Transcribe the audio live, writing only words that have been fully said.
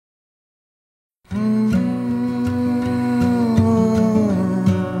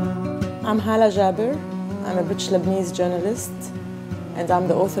Hala Jaber. I'm a British Lebanese journalist, and I'm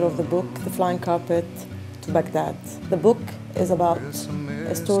the author of the book, The Flying Carpet to Baghdad. The book is about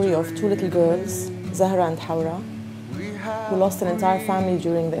a story of two little girls, Zahra and Hawra, who lost an entire family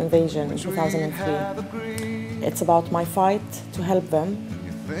during the invasion in 2003. It's about my fight to help them,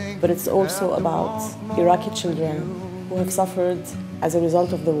 but it's also about Iraqi children who have suffered as a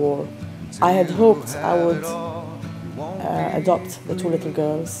result of the war. I had hoped I would adopt the two little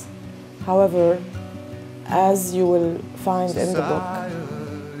girls. However, as you will find in the book,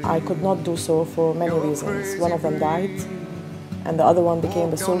 I could not do so for many reasons. One of them died, and the other one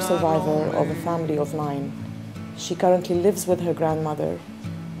became the sole survivor of a family of 9. She currently lives with her grandmother.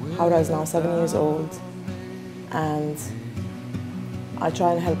 Hawra is now 7 years old, and I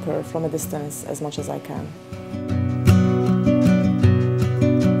try and help her from a distance as much as I can.